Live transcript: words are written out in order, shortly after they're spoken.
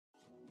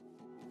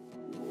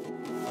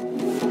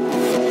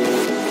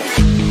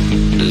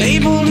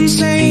Labeled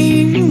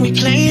insane, we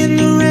play in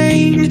the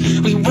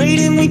rain. We wait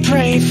and we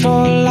pray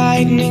for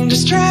lightning to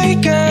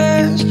strike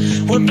us.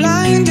 We're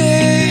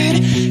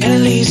blinded, at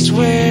least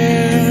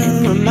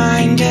we're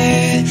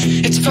reminded.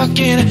 It's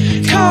fucking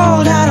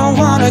cold, I don't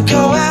wanna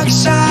go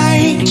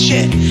outside.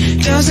 Shit,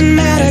 doesn't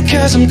matter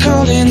cause I'm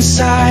cold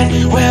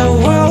inside. Well,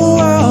 whoa,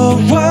 whoa,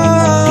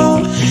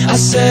 whoa, I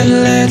said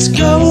let's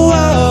go,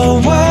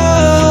 whoa,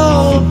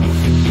 whoa.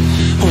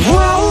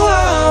 Whoa,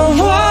 whoa,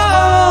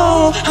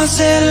 whoa, I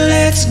said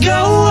let's go,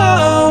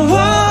 whoa,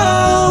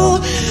 whoa.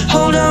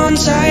 Hold on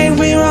tight,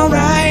 we're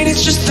alright,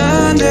 it's just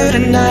thunder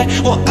tonight.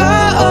 Whoa,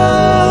 oh,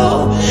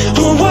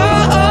 oh, whoa,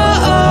 oh,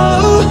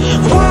 oh,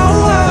 whoa,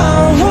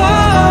 whoa,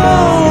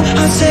 whoa.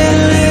 I said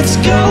let's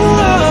go,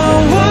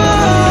 whoa,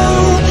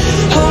 whoa.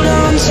 Hold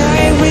on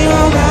tight, we're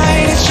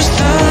alright, it's just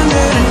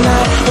thunder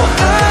tonight. Whoa,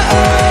 oh,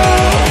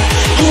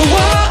 oh,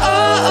 whoa,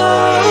 oh,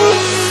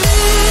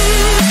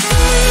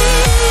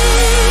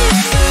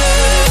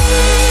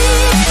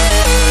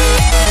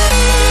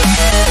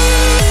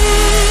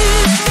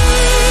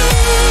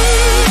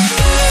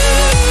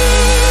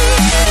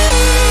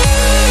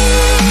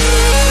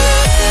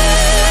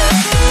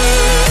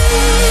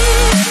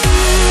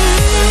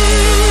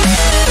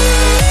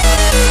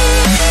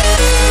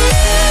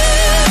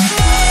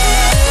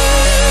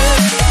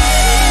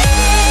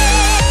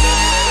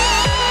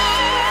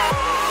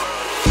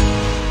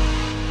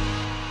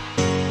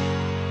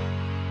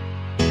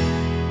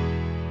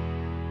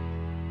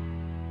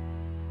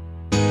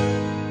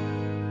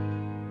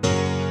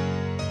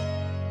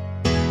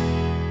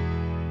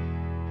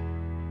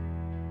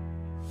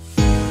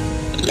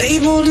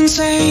 labeled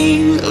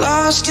insane,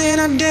 lost in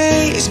our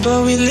days,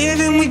 but we live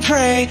and we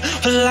pray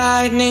for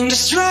lightning to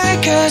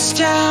strike us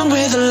down.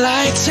 With the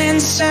lights and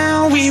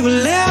sound, we were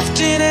left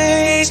in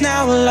haze,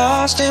 now we're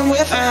lost and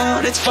we're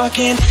found. It's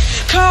fucking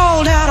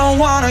cold, I don't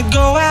wanna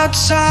go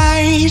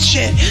outside.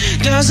 Shit,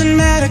 doesn't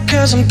matter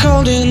cause I'm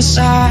cold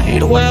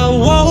inside. Well,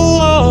 whoa,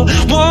 whoa,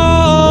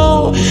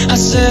 whoa, I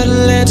said